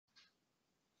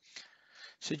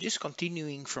So just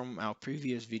continuing from our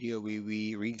previous video where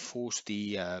we reinforced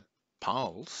the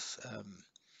piles,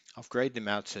 I've grayed them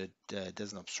out so it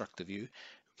doesn't obstruct the view.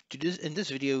 In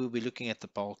this video, we'll be looking at the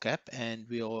pile cap, and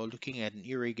we are looking at an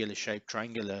irregular shaped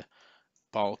triangular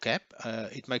pile cap.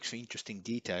 It makes for interesting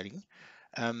detailing.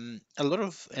 A lot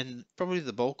of, and probably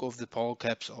the bulk of the pile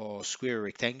caps are square or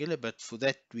rectangular, but for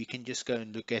that we can just go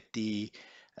and look at the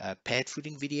pad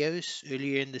footing videos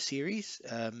earlier in the series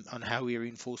on how we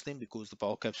reinforce them, because the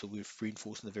pile caps will be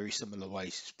reinforced in a very similar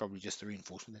ways. It's probably just the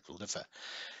reinforcement that will differ.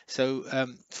 So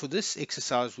for this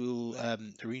exercise, we'll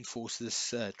reinforce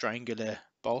this triangular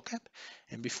pile cap.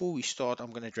 And before we start,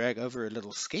 I'm going to drag over a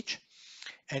little sketch.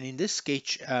 And in this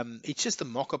sketch, it's just a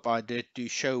mock-up I did to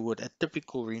show what a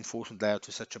typical reinforcement layout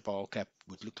for such a pile cap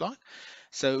would look like.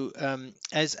 So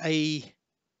as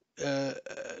uh,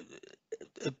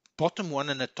 a bottom one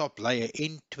and a top layer,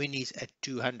 N20s at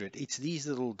 200, it's these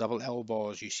little double L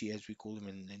bars you see, as we call them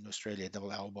in Australia,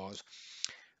 double L bars,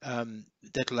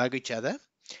 that lug each other.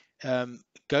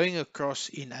 Going across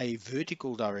in a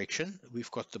vertical direction,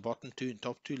 we've got the bottom two and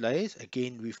top two layers.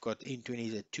 Again, we've got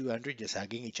N20s at 200 just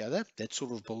hugging each other. That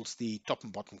sort of builds the top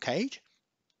and bottom cage.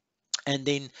 And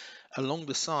then along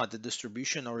the side, the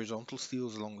distribution horizontal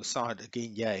steels along the side,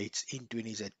 again, yeah, it's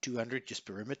N20s at 200, just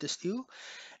perimeter steel.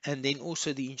 And then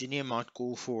also the engineer might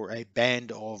call for a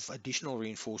band of additional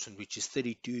reinforcement, which is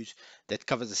 32s, that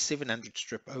covers a 700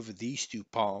 strip over these two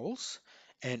piles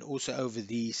and also over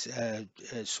these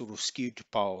sort of skewed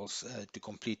piles to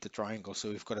complete the triangle. So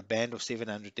we've got a band of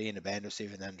 700 there and a band of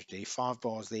 700 there, 5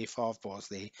 bars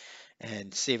there,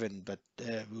 and 7, but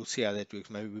we'll see how that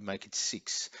works. Maybe we make it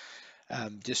 6.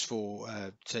 Just for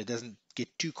so it doesn't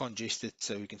get too congested,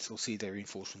 so we can still see the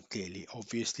reinforcement clearly.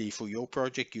 Obviously, for your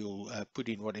project, you'll put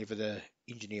in whatever the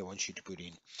engineer wants you to put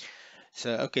in.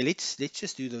 So okay, let's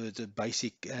just do the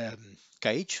basic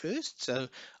cage first. So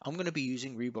I'm going to be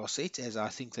using rebar sets, as I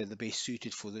think they're the best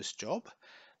suited for this job.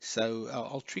 So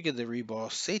I'll trigger the rebar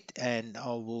set, and I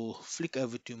will flick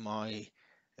over to my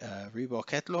rebar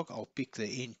catalog. I'll pick the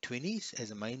N20s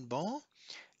as a main bar.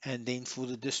 And then for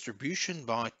the distribution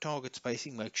by target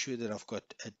spacing, make sure that I've got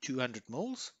 200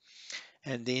 mils,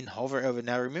 and then hover over.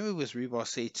 Now remember, with rebar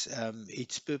sets,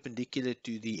 it's perpendicular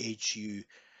to the edge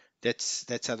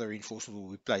that's how the reinforcement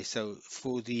will be placed. So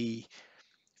for the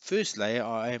first layer,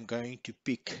 I am going to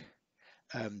pick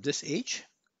this edge,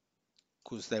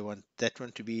 because they want that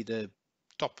one to be the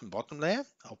top and bottom layer.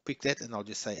 I'll pick that and I'll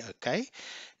just say okay.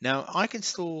 Now I can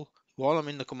still, while I'm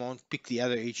in the command, pick the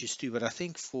other edges too, but I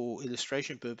think for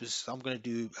illustration purposes, I'm going to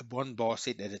do a one bar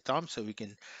set at a time so we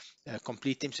can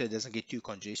complete them so it doesn't get too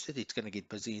congested. It's going to get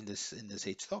busy in this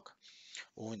headstock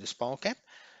or in the spile cap.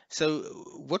 So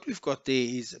what we've got there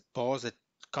is bars that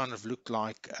kind of look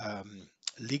like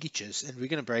ligatures, and we're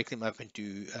going to break them up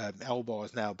into L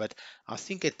bars now. But I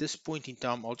think at this point in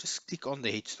time, I'll just click on the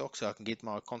headstock so I can get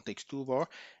my context toolbar,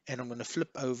 and I'm going to flip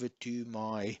over to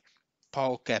my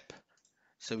pile cap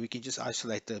so we can just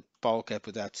isolate the pile cap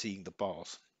without seeing the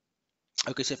piles.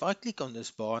 Okay, so if I click on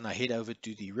this bar and I head over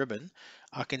to the ribbon,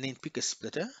 I can then pick a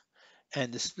splitter,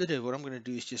 and the splitter, what I'm going to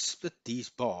do is just split these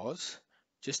bars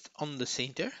just on the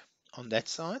center on that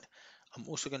side. I'm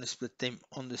also going to split them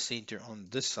on the center on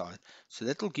this side. So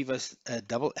that will give us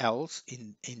double L's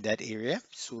in that area,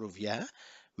 sort of, yeah.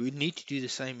 We need to do the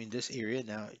same in this area.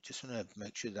 Now, I just want to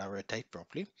make sure that I rotate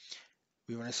properly.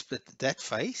 We want to split that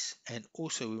face, and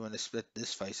also we want to split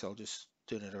this face. I'll just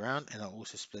turn it around, and I'll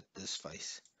also split this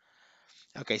face.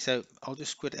 Okay, so I'll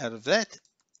just quit out of that.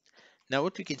 Now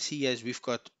what we can see is we've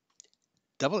got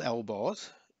double L bars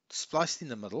spliced in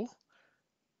the middle,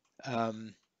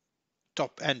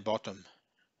 top and bottom,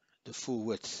 the full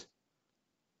width.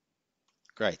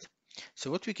 Great.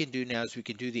 So what we can do now is we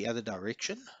can do the other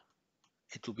direction.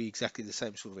 It will be exactly the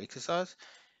same sort of exercise.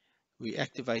 We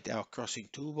activate our crossing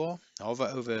toolbar,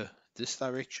 hover over this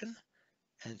direction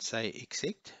and say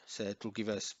accept. So it will give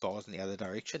us bars in the other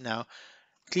direction. Now,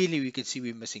 clearly we can see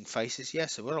we're missing faces here.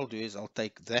 So what I'll do is I'll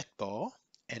take that bar,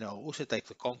 and I'll also take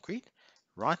the concrete,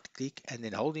 right click, and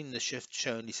then holding the shift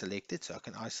show only selected so I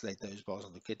can isolate those bars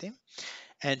and look at them.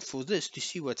 And for this, to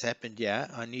see what's happened here,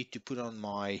 I need to put on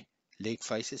my leg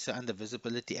faces. So under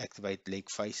visibility, activate leg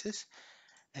faces,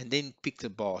 and then pick the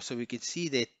bar. So we can see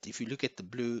that if you look at the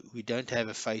blue, we don't have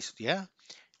a face here,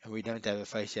 and we don't have a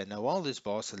face here. Now, while this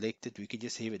bar is selected, we can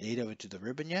just have it head over to the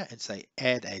ribbon here and say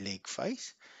add a leg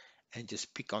face, and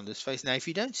just pick on this face. Now, if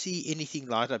you don't see anything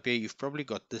light up here, you've probably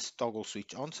got this toggle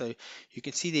switch on. So you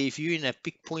can see there, if you're in a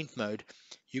pick point mode,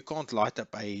 you can't light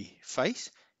up a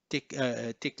face.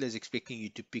 Tekla is expecting you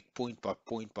to pick point by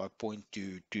point by point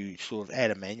to sort of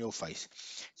add a manual face.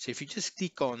 So if you just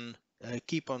click on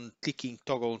keep on clicking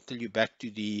toggle until you're back to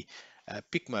the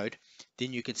pick mode.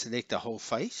 Then you can select the whole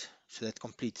face, so that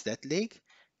completes that leg,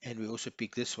 and we also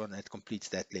pick this one that completes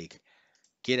that leg.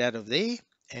 Get out of there,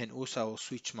 and also I'll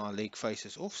switch my leg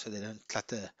faces off so they don't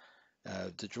clutter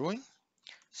the drawing.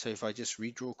 So if I just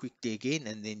redraw quickly again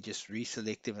and then just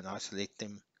reselect them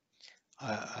and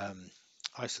uh, um,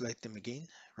 isolate them again,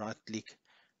 right click,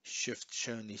 shift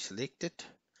show only selected.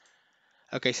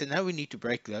 Okay, so now we need to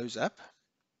break those up,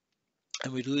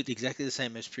 and we do it exactly the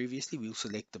same as previously. We'll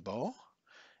select the bar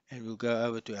and we'll go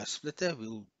over to our splitter.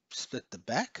 We'll split the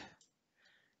back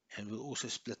and we'll also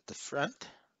split the front.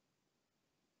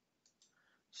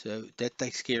 So that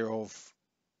takes care of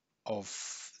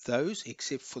those,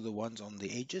 except for the ones on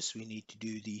the edges. We need to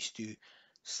do these two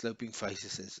sloping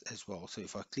faces as well. So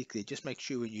if I click there, just make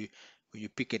sure when you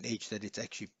pick an edge that it's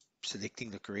actually selecting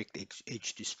the correct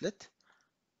edge to split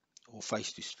or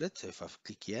face to split. So if I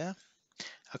click here,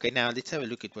 okay, now let's have a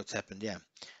look at what's happened here.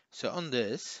 So on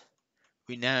this,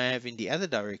 we now have in the other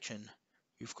direction,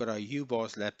 we've got our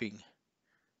U-bars lapping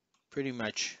pretty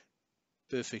much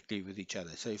perfectly with each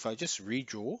other. So if I just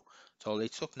redraw, so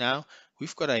let's look now,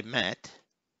 we've got a mat,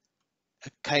 a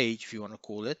cage if you want to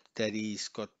call it, that is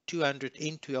got 200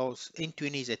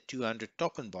 N20s at 200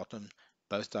 top and bottom,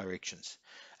 both directions.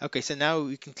 Okay, so now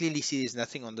we can clearly see there's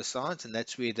nothing on the sides, and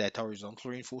that's where that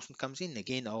horizontal reinforcement comes in.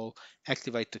 Again, I'll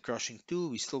activate the crushing tool.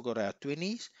 We still got our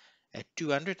 20s at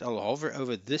 200. I'll hover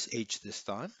over this edge this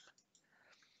time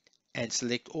and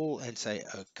select all and say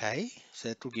OK. So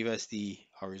that will give us the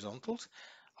horizontals.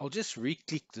 I'll just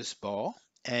re-click this bar,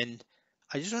 and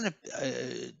I just want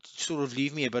to sort of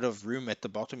leave me a bit of room at the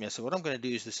bottom here. So what I'm going to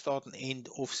do is the start and end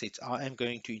offsets. I am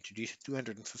going to introduce a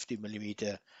 250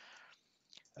 millimeter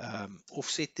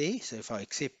offset there. So if I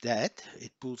accept that,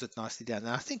 it pulls it nicely down.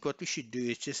 Now I think what we should do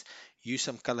is just use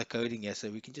some color coding here so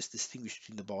we can just distinguish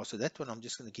between the bars. So that one I'm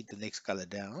just going to get the next color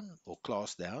down or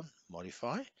class down,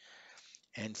 modify.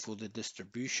 And for the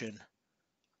distribution,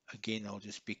 again, I'll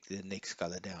just pick the next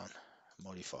color down,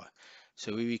 modify.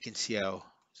 So we can see our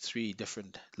three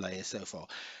different layers so far.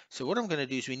 So what I'm going to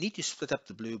do is we need to split up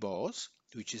the blue bars,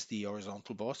 which is the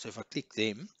horizontal bars. So if I click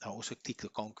them, I also click the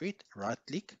concrete, right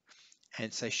click,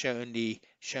 and say show only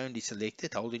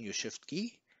selected, holding your shift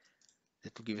key.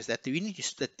 That will give us that. We need to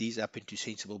split these up into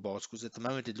sensible bars because at the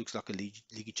moment it looks like a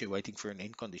ligature waiting for an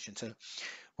end condition. So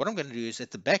what I'm going to do is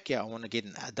at the back here, I want to get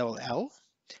a double L.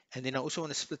 And then I also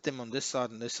want to split them on this side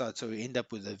and this side, so we end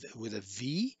up with a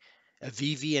V, a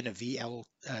VV, and a VL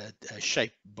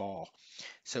shape bar.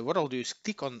 So what I'll do is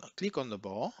click on the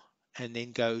bar and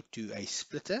then go to a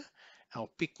splitter.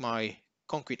 I'll pick my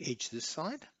concrete edge this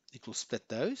side. It will split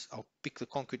those. I'll pick the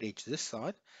concrete edge this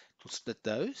side. It will split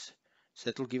those. So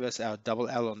that will give us our double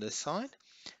L on this side.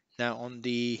 Now on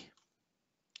the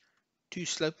two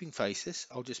sloping faces,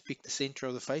 I'll just pick the center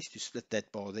of the face to split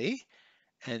that bar there,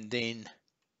 and then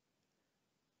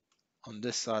on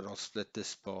this side I'll split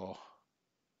this bar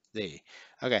there.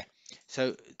 Okay,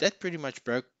 so that pretty much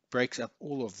breaks up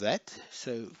all of that.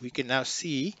 So we can now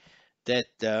see that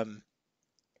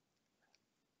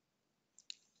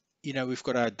we've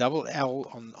got our double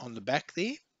L on the back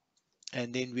there,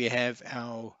 and then we have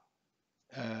our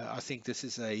I think this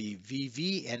is a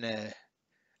VV and a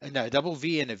no, double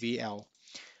V and a VL.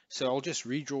 So I'll just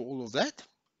redraw all of that.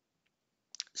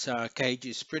 So our cage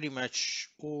is pretty much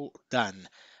all done.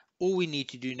 All we need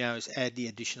to do now is add the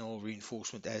additional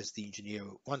reinforcement as the engineer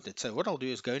wanted. So what I'll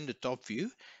do is go in the top view,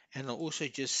 and I'll also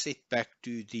just set back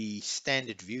to the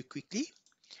standard view quickly.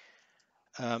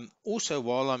 Also,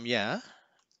 while I'm here,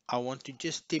 I want to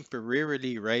just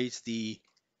temporarily raise the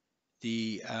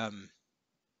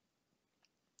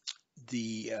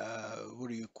what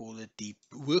do you call it, the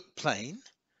work plane,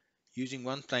 using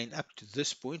one plane up to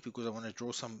this point because I want to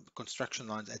draw some construction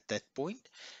lines at that point.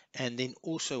 And then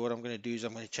also what I'm going to do is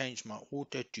I'm going to change my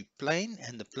auto to plane,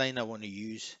 and the plane I want to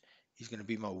use is going to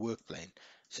be my work plane.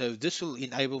 So this will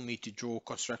enable me to draw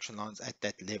construction lines at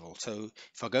that level. So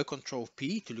if I go Control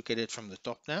P to look at it from the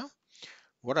top now,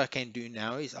 what I can do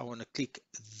now is I want to click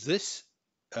this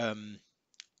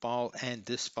file and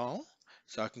this file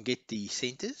so I can get the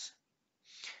centers.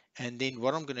 And then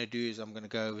what I'm going to do is I'm going to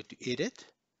go over to Edit,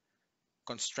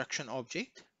 Construction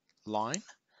Object, Line,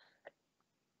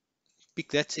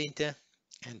 pick that center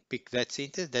and pick that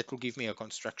center. That will give me a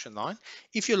construction line.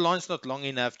 If your line's not long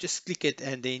enough, just click it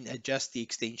and then adjust the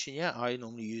extension here. I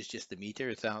normally use just a meter,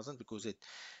 1000, because it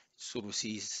sort of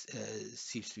seems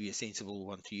to be a sensible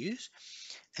one to use.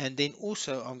 And then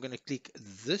also I'm going to click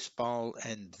this pile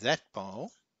and that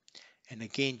pile, and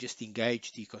again just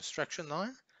engage the construction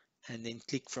line, and then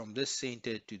click from this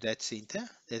center to that center.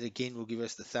 That again will give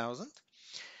us the 1000.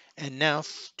 And now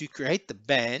to create the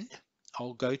band,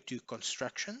 I'll go to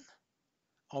construction,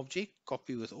 object,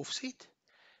 copy with offset,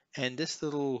 and this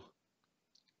little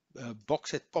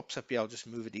box that pops up here, I'll just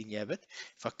move it in here a bit.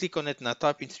 If I click on it and I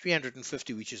type in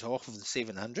 350, which is half of the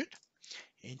 700,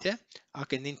 enter, I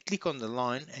can then click on the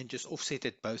line and just offset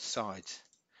it both sides.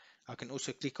 I can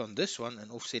also click on this one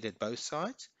and offset it both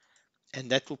sides,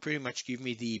 and that will pretty much give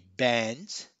me the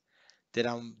bands that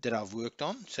I've worked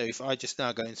on. So if I just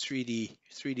now go in 3D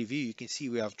view, you can see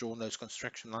where I've drawn those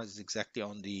construction lines exactly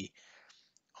on the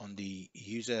um,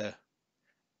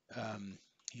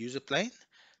 user plane.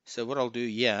 So what I'll do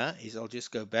here is I'll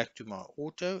just go back to my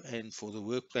auto, and for the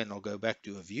work plane I'll go back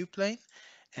to a view plane,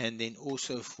 and then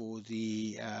also for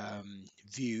the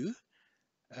view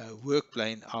work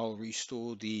plane I'll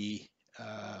restore the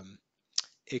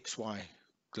XY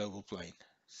global plane.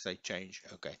 Say change.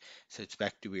 Okay, so it's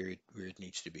back to where it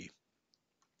needs to be.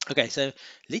 Okay, so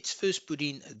let's first put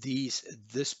in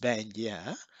this band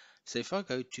here. So if I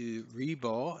go to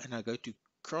rebar and I go to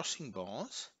crossing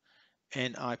bars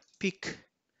and I pick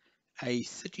a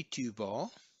 32 bar,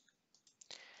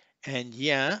 and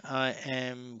yeah, I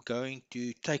am going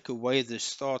to take away the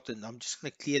start, and I'm just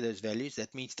going to clear those values.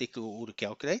 That means Tekla will auto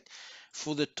calculate.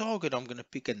 For the target, I'm going to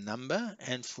pick a number,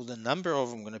 and for the number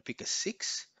of, I'm going to pick a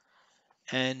 6,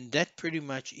 and that pretty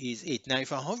much is it. Now,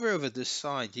 if I hover over this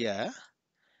side here,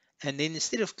 and then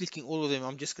instead of clicking all of them,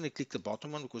 I'm just going to click the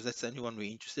bottom one because that's the only one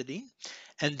we're interested in.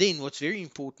 And then what's very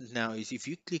important now is if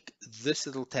you click this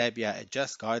little tab here,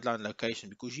 adjust guideline location,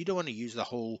 because you don't want to use the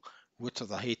whole width of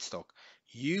the headstock.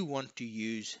 You want to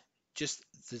use just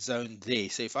the zone there.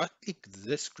 So if I click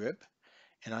this grip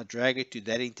and I drag it to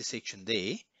that intersection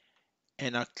there,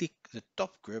 and I click the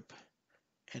top grip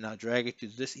and I drag it to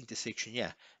this intersection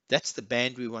here, that's the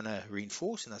band we want to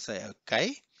reinforce. And I say,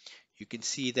 okay, you can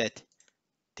see that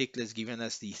Tekla's given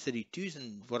us the 32s,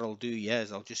 and what I'll do here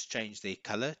is I'll just change their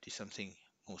color to something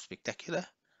more spectacular.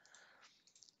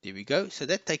 There we go. So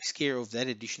that takes care of that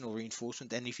additional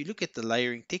reinforcement. And if you look at the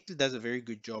layering, Tekla does a very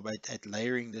good job at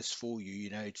layering this for you.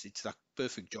 You know, it's like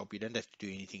perfect job. You don't have to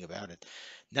do anything about it.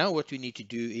 Now what we need to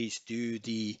do is do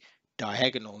the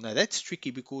diagonal. Now that's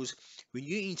tricky because when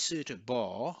you insert a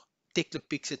bar, Tekla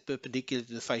picks it perpendicular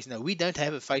to the face. Now we don't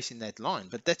have a face in that line,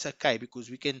 but that's okay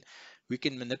because we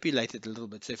can manipulate it a little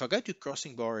bit. So if I go to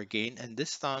crossing bar again, and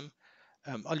this time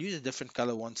I'll use a different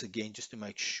color once again just to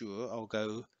make sure. I'll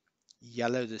go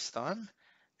yellow this time,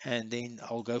 and then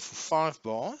I'll go for 5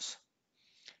 bars,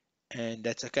 and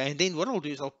that's okay. And then what I'll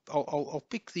do is I'll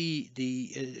pick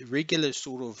the regular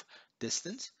sort of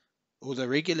distance or the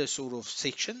regular sort of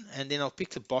section, and then I'll pick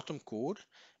the bottom chord,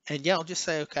 and yeah, I'll just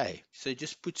say okay. So it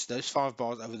just puts those 5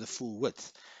 bars over the full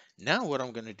width. Now what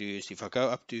I'm going to do is if I go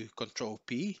up to Control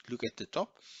P, look at the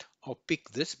top, I'll pick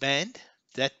this band,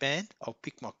 that band, I'll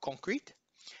pick my concrete,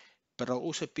 but I'll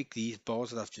also pick these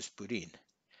bars that I've just put in,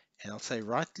 and I'll say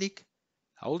right click,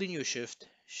 hold in your shift,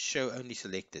 show only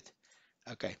selected.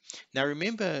 Okay, now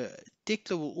remember,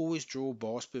 Tekla will always draw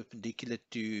bars perpendicular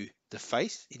to the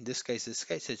face. In this case,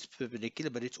 it's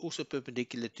perpendicular, but it's also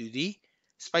perpendicular to the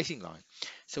spacing line.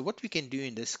 So what we can do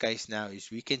in this case now is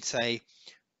we can say,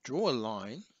 draw a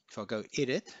line. If I go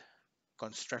edit,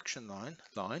 construction line,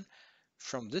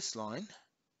 from this line,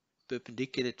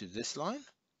 perpendicular to this line,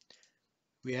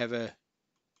 we have a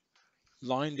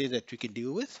line there that we can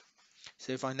deal with.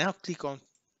 So if I now click on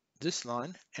this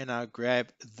line and I grab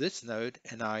this node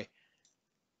and I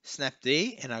snap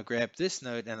there, and I grab this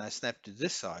node and I snap to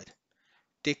this side,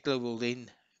 Tekla will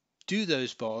then do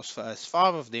those bars for us,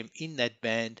 5 of them in that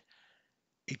band,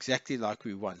 exactly like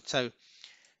we want. So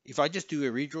if I just do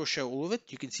a redraw, show all of it,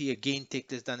 you can see again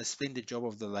Tekla's done a splendid job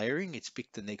of the layering. It's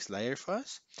picked the next layer for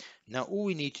us. Now all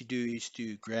we need to do is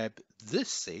to grab this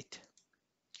set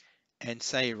and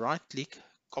say right click,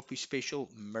 copy special,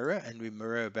 mirror, and we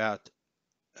mirror about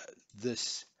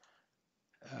this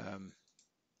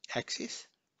axis,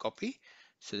 copy.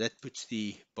 So that puts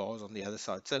the bars on the other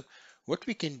side. So what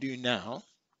we can do now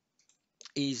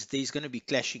is there's going to be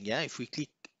clashing. Yeah, if we click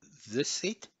this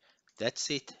set,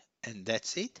 and that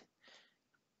set,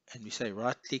 and we say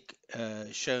right click,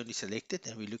 show only selected,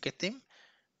 and we look at them,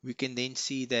 we can then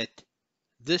see that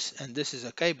this and this is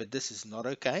okay, but this is not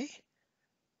okay.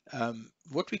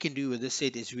 What we can do with this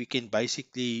set is we can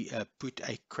basically put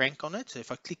a crank on it. So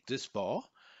if I click this bar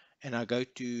and I go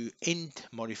to end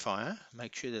modifier,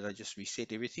 make sure that I just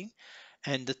reset everything,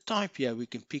 and the type here, we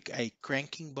can pick a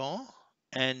cranking bar,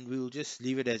 and we'll just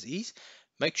leave it as is.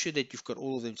 Make sure that you've got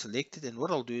all of them selected, and what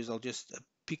I'll do is I'll just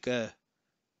pick a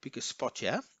spot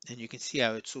here, and you can see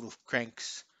how it sort of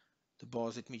cranks the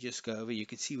bars. Let me just go over. You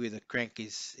can see where the crank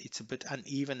is, it's a bit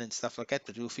uneven and stuff like that,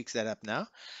 but we'll fix that up now.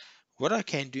 What I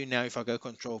can do now, if I go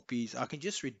Control P, is I can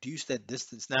just reduce that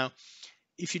distance. Now,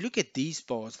 if you look at these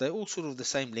bars, they're all sort of the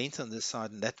same length on this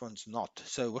side, and that one's not.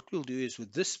 So what we'll do is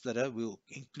with this splitter, we'll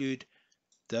include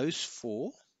those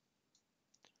 4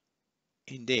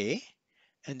 in there.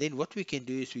 And then what we can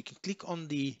do is we can click on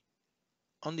the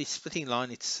splitting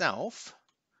line itself,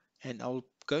 and I'll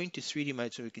go into 3D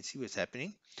mode so we can see what's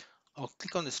happening. I'll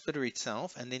click on the splitter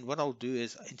itself, and then what I'll do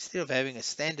is, instead of having a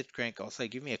standard crank, I'll say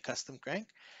give me a custom crank,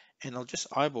 and I'll just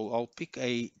eyeball. I'll pick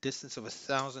a distance of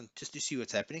 1,000 just to see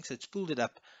what's happening. So it's pulled it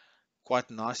up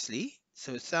quite nicely.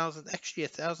 So 1,000, actually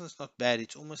 1,000 is not bad.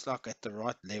 It's almost like at the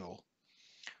right level.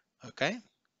 Okay,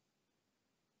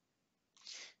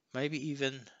 maybe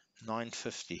even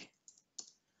 950.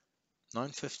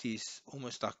 950 is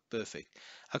almost like perfect.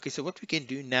 Okay, so what we can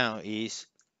do now is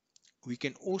we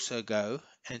can also go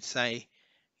and say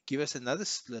give us another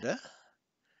splitter,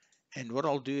 and what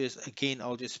I'll do is, again,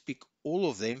 I'll just pick all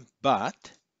of them,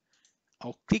 but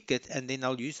I'll click it and then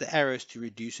I'll use the arrows to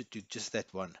reduce it to just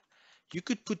that one. You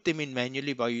could put them in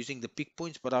manually by using the pick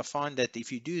points, but I find that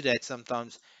if you do that,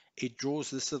 sometimes it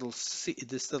draws this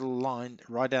little line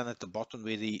right down at the bottom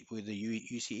where the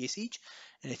UCS each,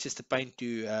 and it's just a pain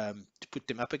to put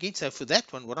them up again. So for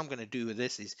that one, what I'm going to do with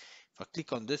this is, if I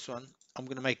click on this one, I'm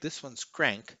going to make this one's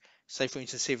crank, say for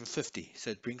instance 750, so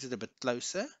it brings it a bit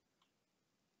closer.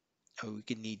 Oh, we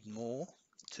can need more,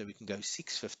 so we can go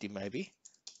 650 maybe,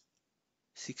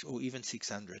 6 or even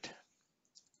 600.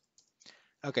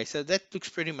 Okay, so that looks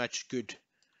pretty much good.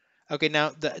 Okay, now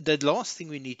the last thing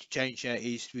we need to change here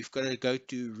is we've got to go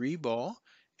to rebar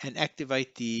and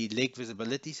activate the leg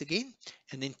visibilities again,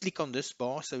 and then click on this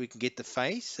bar so we can get the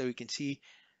face, so we can see,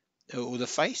 or the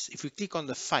face. If we click on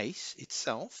the face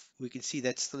itself, we can see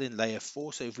that's still in layer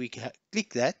 4. So if we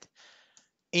click that,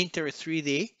 enter a 3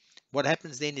 there, what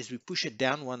happens then is we push it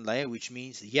down 1 layer, which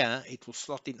means, yeah, it will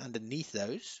slot in underneath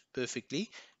those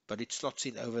perfectly, but it slots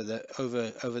in over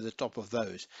the top of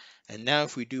those. And now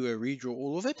if we do a redraw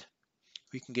all of it,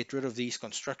 we can get rid of these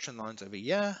construction lines over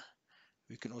here.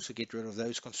 We can also get rid of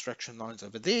those construction lines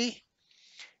over there.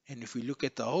 And if we look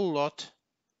at the whole lot,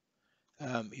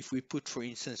 if we put, for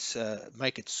instance,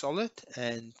 make it solid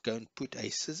and go and put a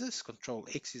scissors, Control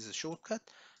X is a shortcut,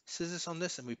 scissors on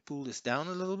this, and we pull this down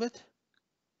a little bit.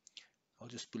 I'll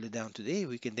just pull it down to there.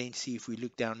 We can then see, if we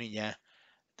look down in here,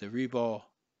 the rebar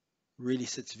really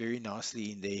sits very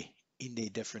nicely in their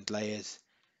different layers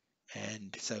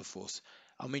and so forth.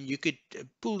 I mean, you could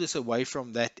pull this away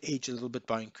from that edge a little bit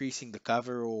by increasing the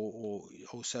cover or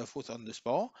so forth on this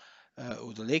bar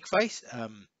or the leg face.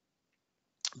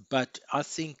 But I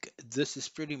think this is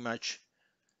pretty much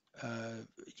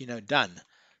done.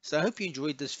 So I hope you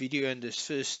enjoyed this video and this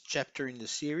first chapter in the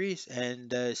series,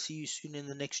 and see you soon in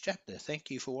the next chapter. Thank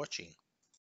you for watching.